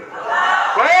করেছে কে?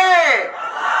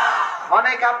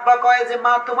 অনেক আব্বা কয় যে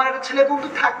মা তোমার একটা ছেলে বন্ধু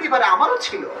থাকতেই পারে, আমারও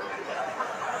ছিল,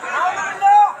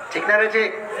 ঠিক না? রয়েছে।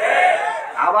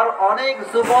 আবার অনেক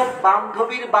যুবক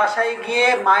বান্ধবীর বাসায় গিয়ে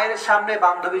মায়ের সামনে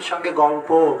বান্ধবীর সঙ্গে গল্প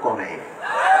করে,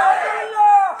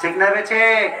 ঠিক না? রয়েছে।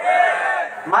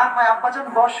 মা মা আব্বাজান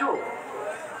বসো,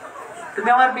 তুমি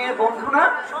আমার মেয়ের বন্ধু না,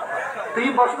 তুমি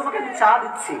বসো, তোমাকে আমি চা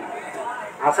দিচ্ছি,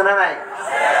 আছে না নাই?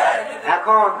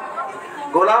 এখন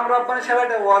গোলাম রব্বানী সাহেব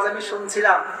একটা ওয়াজ আমি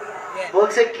শুনছিলাম,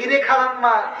 বলছে কিরে খালাম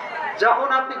মা, যখন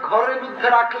আপনি ঘরের মধ্যে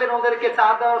রাখলেন ওদেরকে চা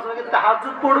দেওয়ার সময়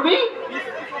তাহাজ্জুদ পড়বি?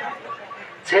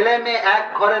 ছেলে মেয়ে এক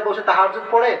ঘরে বসে তাহাজ্জুদ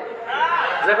পড়ে?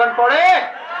 যখন পড়ে,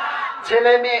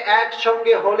 ছেলে মেয়ে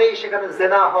একসঙ্গে হলেই সেখানে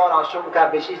জেনা হওয়ার আশঙ্কা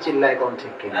বেশি। চিল্লায় কোন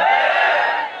ঠিক কিনা?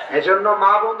 এজন্য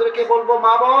মা বোনদেরকে বলবো,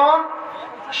 মা বোন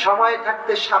সময়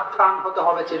থাকতে সাবধান হতে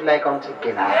হবে। চিল্লায় কোন ঠিক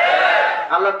কিনা?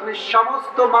 আল্লাহ তুমি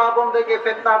সমস্ত মা বোনদেরকে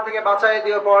ফিতনা থেকে বাঁচাই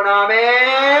দিও, পড়না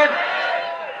আমিন।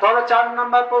 তাহলে 4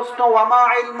 নম্বর প্রশ্ন, ওয়ামা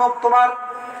ইলমুক, তোমার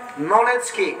নলেজ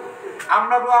কি?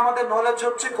 আমরা বলবো আমাদের নলেজ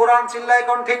হচ্ছে কোরআন। চিল্লায়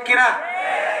কোন ঠিক কিনা?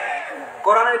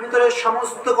 কোরআনের ভিতরে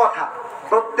সমস্ত কথা,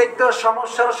 প্রত্যেকটা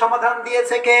সমস্যার সমাধান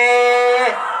দিয়েছে কে?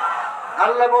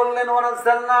 আল্লাহ বললেন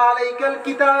ওয়ানাজ্জালনা আলাইকাল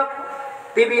কিতাব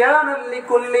তিবয়ানাল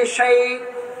লিকুল্লি শাই।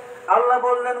 আল্লাহ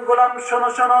বললেন গোলাম শোনো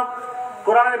শোনো,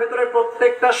 কোরআনের ভিতরে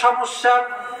প্রত্যেকটা সমস্যা,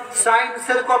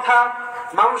 সায়েন্সের কথা,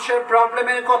 মানুষের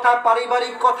প্রবলেমের কথা,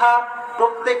 পারিবারিক কথা,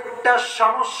 প্রত্যেকটা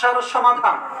সমস্যার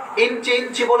সমাধান ইঞ্চি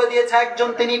ইঞ্চি বলে দিয়েছে একজন,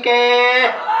 তিনি কে?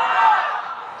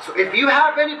 So if you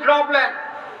have any problem,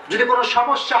 যদি কোনো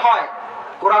সমস্যা হয়,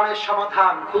 কোরআনের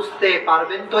সমাধান খুঁজতে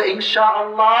পারবেন তো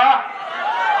ইনশাআল্লাহ?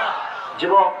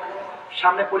 যুবক,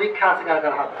 সামনে পরীক্ষা আছে, কার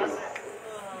কার হাত তুলো।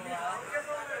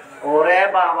 ওরে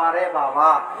বাবা রে বাবা,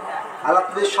 আল্লাহ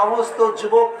তুমি সমস্ত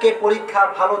যুবককে পরীক্ষা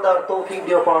ভালো দেওয়ার তৌফিক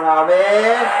দিও, পড়াবে।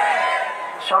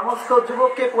 সমস্ত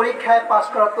যুবককে পরীক্ষায় পাস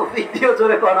করার তৌফিক দিও,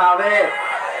 জোরে পড়াবে।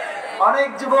 অনেক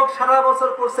যুবক সারা বছর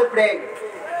করছে প্রেম,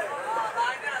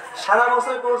 সারা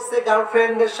বছর করছে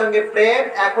গার্লফ্রেন্ডের সঙ্গে প্রেম,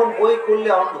 এখন বই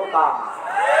খুললে অন্ধকার,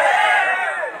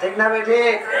 ঠিক না বেঠে?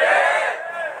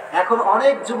 এখন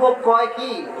অনেক যুবক কয়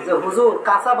কি যে হুজুর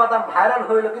কাঁচা বাদাম ভাইরাল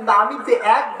হইলো, কিন্তু আমি যে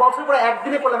 1 বছর পরে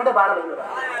একদিনে পড়লাম এটা ভাইরাল হইলো,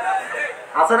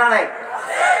 আছে না নাই?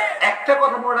 একটা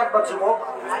কথা মনে রাখবা যুবক,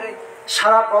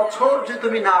 সারা বছর যদি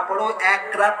তুমি না পড়ো, এক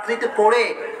রাত্রিতে পড়ে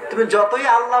তুমি যতই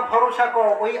আল্লাহ ভরসা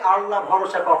করো, ওই আল্লাহ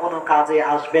ভরসা কখনো কাজে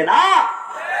আসবে না।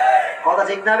 কথা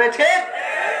ঠিক না বেঠে?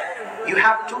 You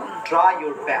have to try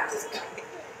your best,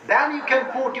 then you can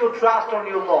put your trust on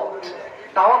your Lord.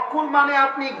 তাওয়াক্কুল মানে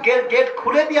আপনি গেট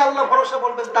খুলে দিয়ে আল্লাহ ভরসা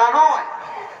বলবেন তা নয়।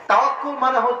 তাওয়াক্কুল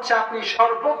মানে হচ্ছে আপনি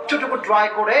সর্বোচ্চটুকু ট্রাই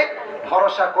করে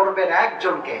ভরসা করবেন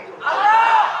একজনকে।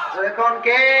 যখন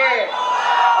কে?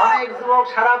 অনেক যুবক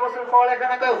সারা বছর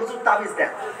পড়ালেখা করে হুজুর তাবিজ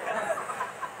দেন।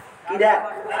 কি দেন?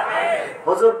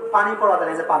 হুজুর পানি পড়া দেন,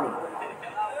 এই যে পানি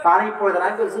পড়ে দেন।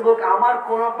 আমি যুবক, আমার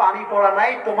কোনো পানি পড়া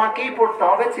নাই, তোমাকেই পড়তে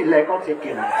হবে। চিল্লাই কোন ঠিক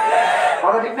কিনা?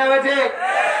 কথা ঠিক না হয়েছে?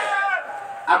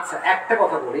 আচ্ছা, একটা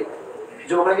কথা বলি,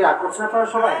 যুবকরা কি রাগ করছেন আপনারা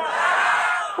সবাই?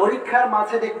 পরীক্ষার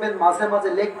মাঝে দেখবেন মাঝে মাঝে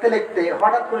লিখতে লিখতে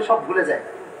হঠাৎ করে সব ভুলে যায়,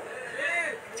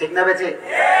 ঠিক না বেঁচে?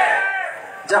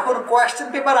 যখন কোয়েশ্চেন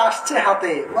পেপার আসছে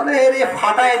হাতে, মানে এর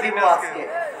ফাটায় দিব আজকে,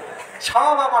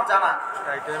 সব আমার জানা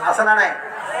আছে না নাই?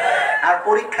 আর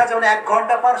পরীক্ষা যখন 1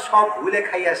 ঘন্টা পর সব ভুলে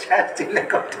খাইয়া শেষ। চিল্লে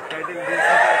করতে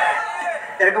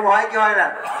এরকম হয় কি হয় না?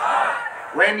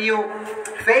 When you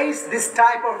face this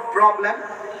type of problem,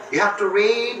 you have to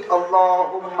read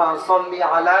Allahumma salli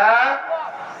ala,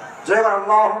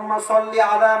 Allahumma salli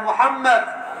ala Muhammad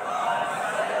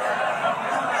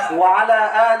wa ala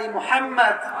ali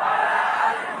Muhammad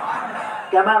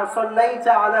kama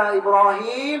sallaita ala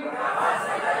Ibrahim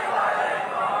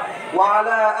wa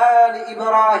ala ali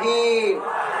Ibrahim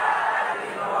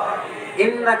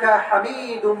innaka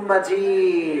Hamidum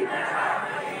Majid.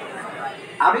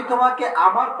 আমি তোমাকে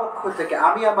আমার পক্ষ থেকে,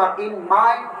 আমি আমার in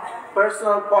my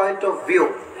personal point of view,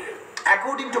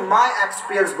 according to my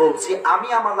experience বলছি, আমি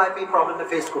আমার লাইফে এই প্রবলেমটা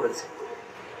ফেস করেছি।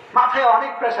 মাথায়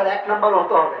অনেক প্রেসার, 1 নাম্বার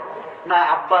হতে হবে না।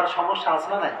 আব্বার সমস্যা আছে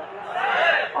না নাই?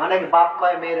 অনেক বাপ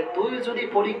কয় মেয়েরে, তুই যদি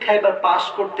পরীক্ষায় এবার পাস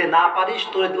করতে না পারিস,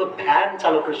 তোরে দেব ভ্যান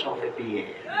চালকের সঙ্গে বিয়ে।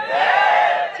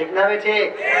 ঠিক না বেঠে?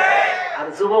 আর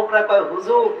যুবকরা কয়,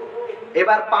 হুজুর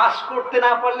এবার পাস করতে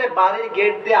না পারলে বাড়ির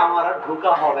গেট দিয়ে আমার আর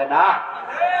ঢোকা হবে না।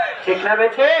 ঠিক না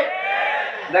বেঠে?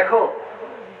 দেখো,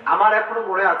 আমার এখনো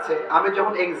মনে আছে, আমি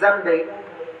যখন এক্সাম দেই,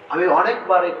 আমি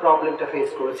অনেকবার এই প্রবলেমটা ফেস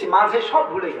করেছি, মাঝে সব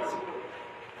ভুলে গেছি।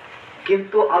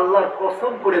 কিন্তু আল্লাহর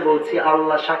কসম করে বলছি,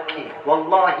 আল্লাহ সাক্ষী,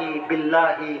 ওয়াল্লাহি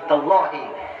বিল্লাহি তাল্লাহি,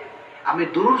 আমি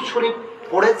দুরূদ শরীফ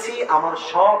পড়েছি, আমার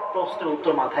সব প্রশ্নের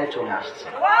উত্তর মাথায় চলে আসছে।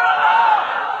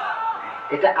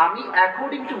 এটা আমি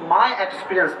অ্যাকর্ডিং টু মাই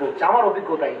এক্সপিরিয়েন্স বলছি, আমার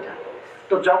অভিজ্ঞতা এটা।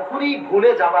 তো যখনই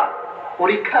ভুলে যাবা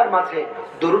পরীক্ষার মাঝে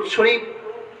দুরূদ শরীফ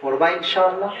পড়বা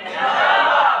ইনশাআল্লাহ।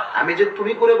 আমি যে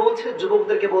তুমি করে বলছি,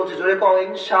 যুবকদেরকে বলছি, জোরে কও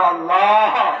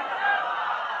ইনশাআল্লাহ।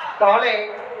 তাহলে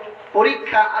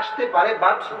পরীক্ষা আসতে পারে,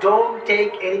 but don't take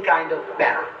any kind of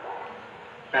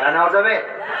প্যারা নেওয়া যাবে।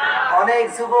 অনেক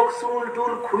যুবক চুল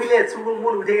টুল খুইলে চুল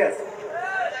মুল উঠে গেছে,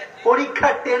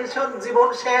 পরীক্ষার টেনশন, জীবন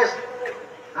শেষ।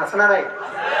 আছে না নাই?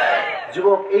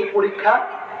 যুবক, এই পরীক্ষা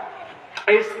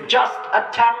is just a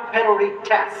temporary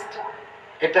test.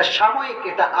 এটা সাময়িক,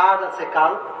 এটা আজ আছে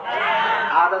কাল,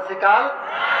 আজ আছে কাল।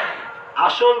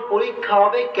 আসল পরীক্ষা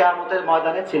হবে কিয়ামতের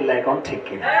ময়দানে। চিল্লায় কোন ঠিক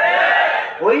কিনা?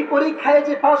 ওই পরীক্ষায়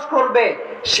যে পাস করবে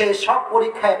সে সব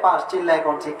পরীক্ষায় পাস। চিল্লায়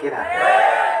কোন ঠিক কিনা?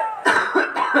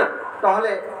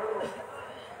 তাহলে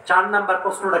 4 নাম্বার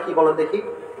প্রশ্নটা কি বলো দেখি?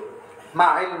 মা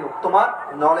ইলমুক, তোমার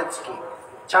নলেজ কি?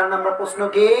 4 নাম্বার প্রশ্ন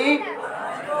কি?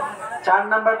 4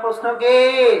 নাম্বার প্রশ্ন কি?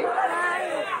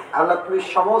 আল্লাহ তুমি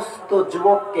সমস্ত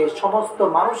যুবককে, সমস্ত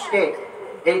মানুষকে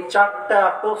এই 4টা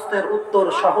প্রশ্নের উত্তর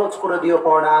সহজ করে দিও।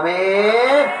 পড়া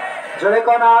আমিন। জোরে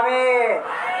কোন আমিন।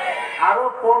 আরো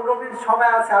 15 মিনিট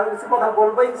সময় আছে, আরো কিছু কথা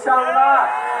বলবো ইনশাআল্লাহ।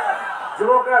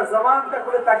 যুবকরা জবানটা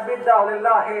খুলে তাকবীর দাও।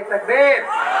 লিল্লাহি তাকবীর,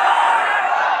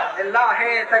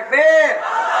 লিল্লাহি তাকবীর,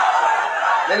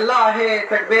 লিল্লাহি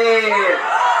তাকবীর।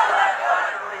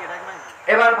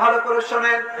 এবার ভালো করে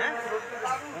শোনেন,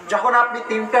 যখন আপনি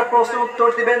 3টা প্রশ্নের উত্তর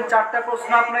দিবেন, 4টা প্রশ্ন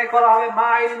আপনাকে করা হবে, মা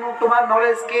ইলমুক, তোমার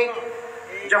নলেজ কি?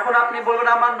 যখন আপনি বলবেন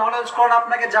আমার নলেজ কোন,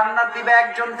 আপনাকে জান্নাত দিবে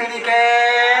একজন, তিনি কে?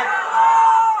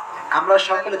 আমরা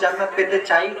সকলে জান্নাত পেতে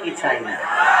চাই কি চাই না?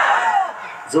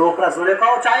 যুবকরা জোরে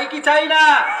কও, চাই কি চাই না?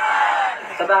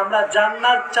 তবে আমরা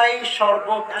জান্নাত চাই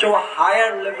সর্বোচ্চ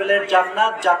হায়ার লেভেলের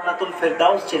জান্নাত, জান্নাতুল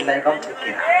ফেরদাউস। চিল্লায় কোন ঠিক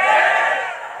কিনা?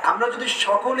 আমরা যদি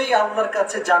সকলেই আল্লাহর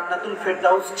কাছে জান্নাতুল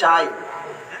ফেরদাউস চাই,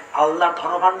 আল্লাহ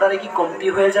ধনভান্ডারে কি কমতি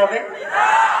হয়ে যাবে?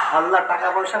 আল্লাহ টাকা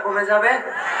পয়সা কমে যাবে?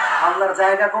 আল্লাহর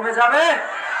জায়গা কমে যাবে?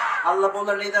 আল্লাহ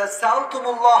বললেন, ইদা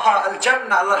সাআলতুমুল্লাহ আল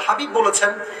জান্নাহ, আল্লাহর হাবিব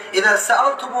বলেছেন, ইদা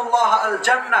সাআলতুমুল্লাহ আল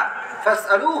জান্নাহ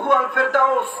ফাসআলুহু আল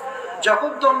ফিরদাউস।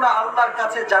 যখন তোমরা আল্লাহর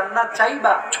কাছে জান্নাত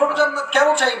চাইবা, ছোট জান্নাত কেন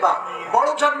চাইবা? বড়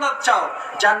জান্নাত চাও।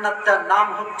 জান্নাতটার নাম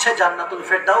হচ্ছে জান্নাতুল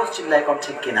ফিরদাউস। চিল্লায় কোন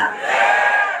ঠিক কিনা?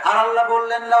 আর আল্লাহ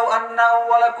বললেন, লাউ আন্না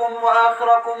আওয়ালাকুম ওয়া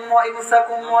আখিরাকুম ওয়া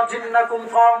ইনসাকুম ওয়া জিন্নাকুম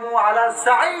কামু আলা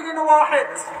সাঈদিন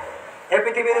ওয়াহিদ। এই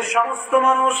পৃথিবীর সমস্ত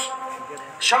মানুষ,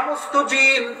 সমস্ত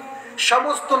জিন,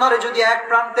 সমস্ত নারী যদি এক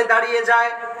প্রান্তে দাঁড়িয়ে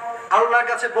যায়, আল্লাহর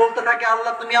কাছে বলতে থাকে,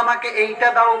 আল্লাহ তুমি আমাকে এইটা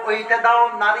দাও, ওইটা দাও,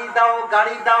 নারী দাও,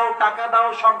 গাড়ি দাও, টাকা দাও,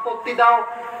 সম্পত্তি দাও,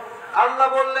 আল্লাহ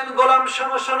বললেন গোলাম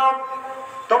শোনো শোনো,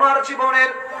 তোমার জীবনের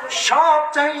সব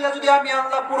চাহিদা যদি আমি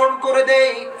আল্লাহ পূরণ করে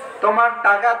দেই, তোমার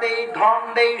টাকা দেই, ধন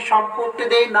দেই, সম্পত্তি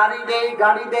দেই, নারী দেই,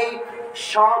 গাড়ি দেই,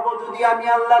 সব যদি আমি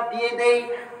আল্লাহ দিয়ে দেই,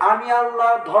 আমি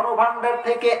আল্লাহ ধন ভান্ডার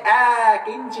থেকে 1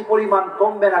 ইঞ্চি পরিমাণ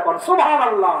কমবে না। কর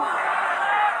সুবহানাল্লাহ।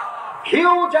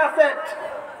 হিউজ অ্যাসেট,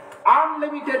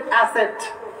 আনলিমিটেড অ্যাসেট,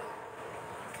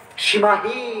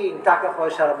 সীমাহীন টাকা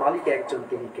পয়সার মালিক একজন,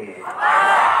 তিনি কে?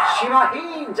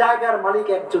 সীমাহীন জায়গার মালিক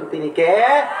একজন, তিনি কে?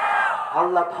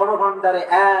 আল্লাহ। ধন ভান্ডারে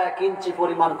 1 ইঞ্চি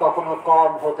পরিমাণ কখনো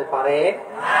কম হতে পারে?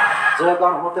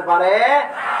 কম হতে পারে?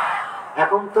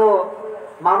 এখন তো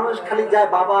মানুষ খালি যায়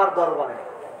বাবার দরবারে,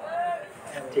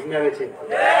 ঠিক না বেছে?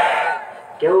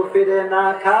 কেউ ফিরে না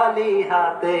খালি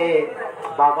হাতে,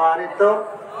 বাবারে তো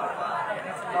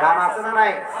গান আছে না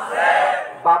নাই?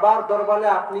 বাবার দরবারে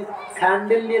আপনি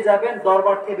স্যান্ডেল নিয়ে যাবেন,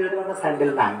 দরবার থেকে বেরোতে পারবেন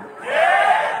স্যান্ডেল নাই।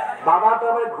 বাবার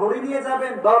দরবারে ঘড়ি নিয়ে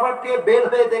যাবেন, দরবার থেকে বের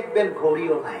হয়ে দেখবেন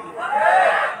ঘড়িও নাই।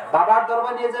 বাবার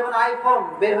দরবার নিয়ে যাবেন আইফোন,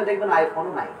 বের হয়ে দেখবেন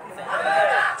আইফোনও নাই,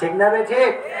 ঠিক না বে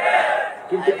ঠিক?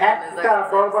 কিন্তু একটা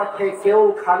দরবার থেকে কেউ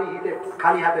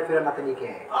খালি হাতে ফেরে না, তিনি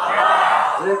কে?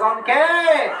 কে?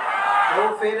 কেউ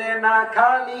ফিরে না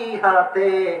খালি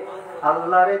হাতে,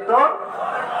 আল্লাহরে তো।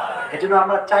 এজন্য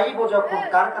আমরা চাইবো যখন,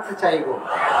 কার কাছে চাইবো?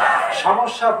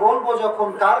 সমস্যা বলবো যখন,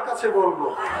 কার কাছে বলবো?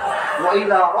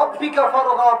 ওয়াইলা রাব্বিকা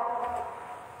ফারগাব,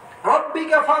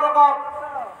 রাব্বিকা ফারগাব।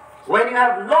 When you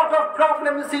have lot of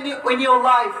problems in your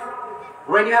life,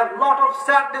 when you have lot of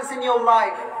sadness in your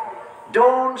life,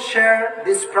 don't share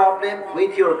this problem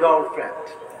with your girlfriend.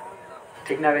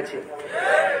 ঠিক না বেছে?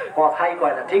 কথাই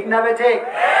কয় না, ঠিক না বেছে?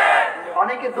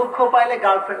 অনেকে দুঃখ পাইলে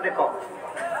গার্লফ্রেন্ডে কম,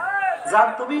 জান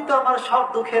তুমি তো আমার সব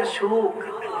দুঃখের সুখ,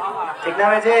 ঠিক না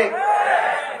বেছে?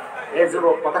 এই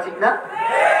যুবক, কথা ঠিক না?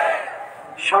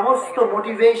 সমস্ত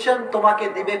মোটিভেশন তোমাকে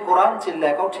দিবে কোরআন,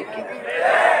 চিল্লায় কও ঠিক কিনা?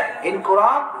 In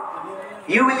Quran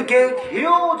you will get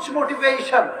huge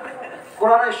motivation.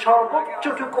 কোরআনের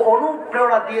সর্বোচ্চটুকু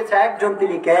অনুপ্রেরণা দিয়েছে একজন,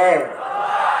 তিনি কে?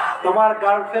 তোমার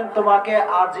গার্লফ্রেন্ড তোমাকে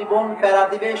আজীবন প্যারা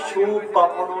দিবে, সুখ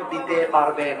কখনো দিতে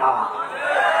পারবে না।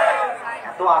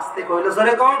 এত আস্তে কইলো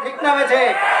জোরে কও, ঠিক না বেছে?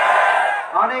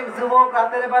 অনেক যুবক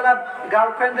রাতের বেলা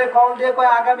গার্লফ্রেন্ডে কল দিয়ে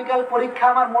কয় আগামীকাল পরীক্ষা,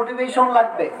 আমার মোটিভেশন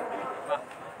লাগবে।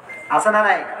 আছে না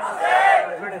নাই?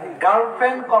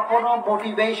 গার্লফ্রেন্ড কখনো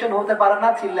মোটিভেশন হতে পারে না,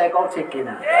 চিল্লায় কও ঠিক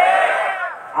কিনা?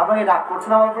 আপনি রাগ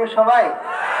করছেন আমার উপরে সবাই?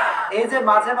 এই যে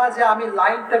মাঝে মাঝে আমি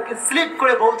লাইনটাকে স্লিপ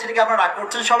করে বলছি, কি আপনারা রাগ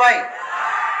করছেন সবাই?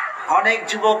 অনেক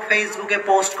যুবক ফেসবুকে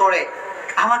পোস্ট করে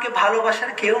আমাকে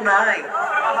ভালোবাসার কেউ নাই।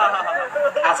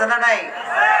 আছে না নাই?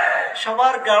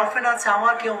 সবার গার্লফ্রেন্ড আছে,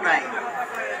 আমার কেউ নাই।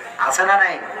 আছে না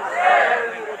নাই?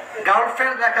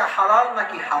 গার্লফ্রেন্ড রাখা হালাল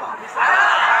নাকি হারাম?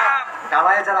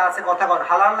 গালায় যারা আছে কথা বল,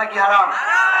 হালাল নাকি হারাম?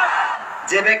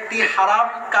 যে ব্যক্তি হারাম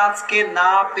কাজকে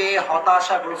না পেয়ে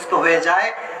হতাশাগ্রস্ত হয়ে যায়,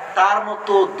 তার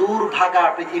মতো দুর্ভাগা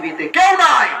পৃথিবীতে কেউ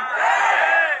নাই।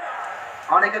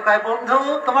 অনেকে কয় বন্ধু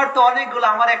তোমার তো অনেকগুলো,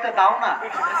 আমার একটা দাও না,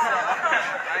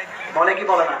 বলে কি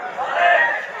বলে না?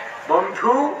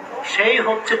 বন্ধু সেই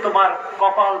হচ্ছে তোমার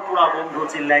কপাল পুরা বন্ধু,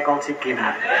 চিল্লায় কলছি কিনা?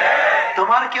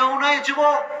 তোমার কেউ নাই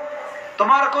যুবক,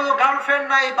 তোমার কোনো গার্লফ্রেন্ড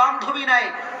নাই, বান্ধবী নাই,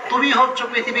 তুমি হচ্ছ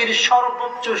পৃথিবীর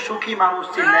সর্বোচ্চ সুখী মানুষ,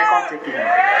 চিল্লায় কলছি কিনা?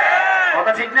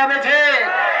 কথা ঠিক না বেছে?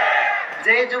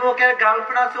 যে যুবকের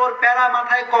গার্লফ্রেন্ড আছে ওর প্যারা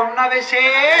মাথায় কম না বেশি?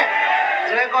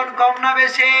 কম না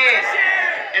বেশি?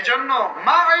 এজন্য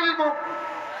মা ইলমু,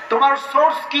 তোমার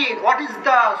সোর্স কি? What is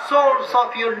the source of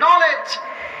your knowledge?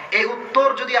 এই উত্তর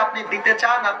যদি আপনি দিতে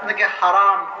চান, আপনাকে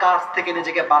হারাম কাজ থেকে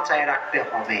নিজেকে বাঁচায় রাখতে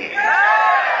হবে।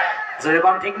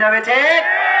 ঠিক না বেছে?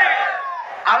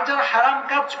 আর যারা হারাম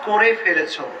কাজ করে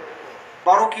ফেলেছো,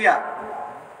 পরকিয়া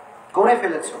করে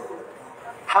ফেলেছো,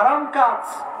 হারাম কাজ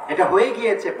এটা হয়ে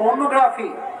গিয়েছে, পর্নোগ্রাফি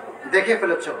দেখে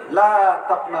ফেলেছো, লা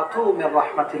তাকনাতু Mir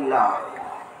রাহমাতিল্লাহ,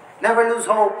 never lose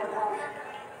hope,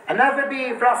 never be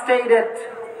frustrated,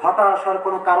 হতাশ হওয়ার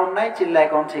কোনো কারণ নাই, চিল্লায়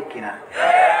কোন ঠিক কিনা?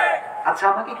 আচ্ছা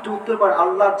আমাকে একটু উত্তর করেন,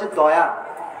 আল্লাহর যে দয়া,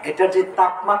 এটার যে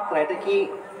তাপমাত্রা, এটা কি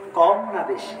কম না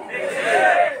বেশি?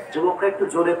 যুবকরা একটু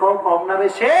জোরে কম, কম না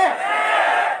বেশি?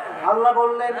 আল্লাহ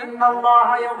বললেন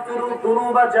ইন্নাল্লাহা ইয়াগফিরুয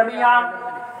যুনুবা জামিআন,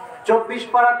 24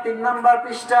 পারা 3 নম্বর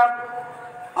পৃষ্ঠা।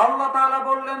 আল্লাহ তাআলা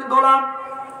বললেন গোলাম,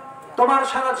 তোমার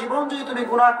সারা জীবন যদি তুমি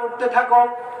গুনাহ করতে থাকো,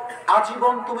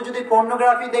 আজীবন তুমি যদি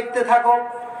পর্নোগ্রাফি দেখতে থাকো,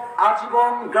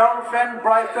 আজীবন গার্লফ্রেন্ড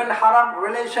বয়ফ্রেন্ড হারাম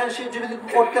রিলেশনশিপ যদি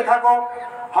করতে থাকো,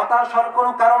 হতাশ হওয়ার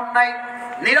কোনো কারণ নাই,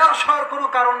 নিরাশ হওয়ার কোনো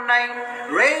কারণ নাই।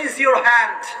 রেইজ ইউর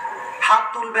হ্যান্ড, হাত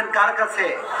তুলবেন কার কাছে?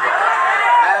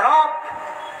 রব,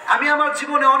 আমি আমার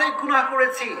জীবনে অনেক গুনাহ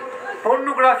করেছি,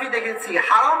 পর্নোগ্রাফি দেখেছি,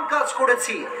 হারাম কাজ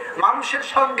করেছি, মানুষের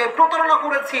সঙ্গে প্রতারণা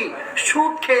করেছি,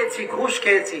 সুদ খেয়েছি, ঘুষ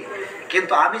খেয়েছি,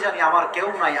 কিন্তু আমি জানি আমার কেউ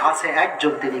নাই, আছে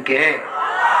একজন, তিনি কে?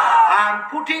 I am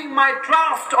putting my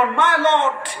trust on my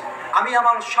Lord. আমি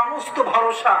আমার সমস্ত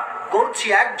ভরসা করছি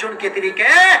একজনকে, তিনি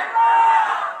কে?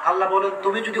 আল্লাহ বলেন,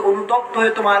 তুমি যদি অনুতপ্ত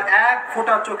হয়ে তোমার এক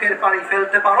ফোঁটা চোখের পানি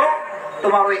ফেলতে পারো,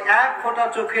 তোমার ওই এক ফোঁটা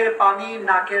চোখের পানি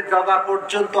নাকের ডগা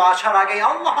পর্যন্ত আসার আগে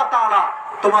আল্লাহ তাআলা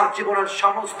তোমার জীবনের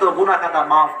সমস্ত গুনাহ খাতা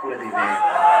মাফ করে দিবে।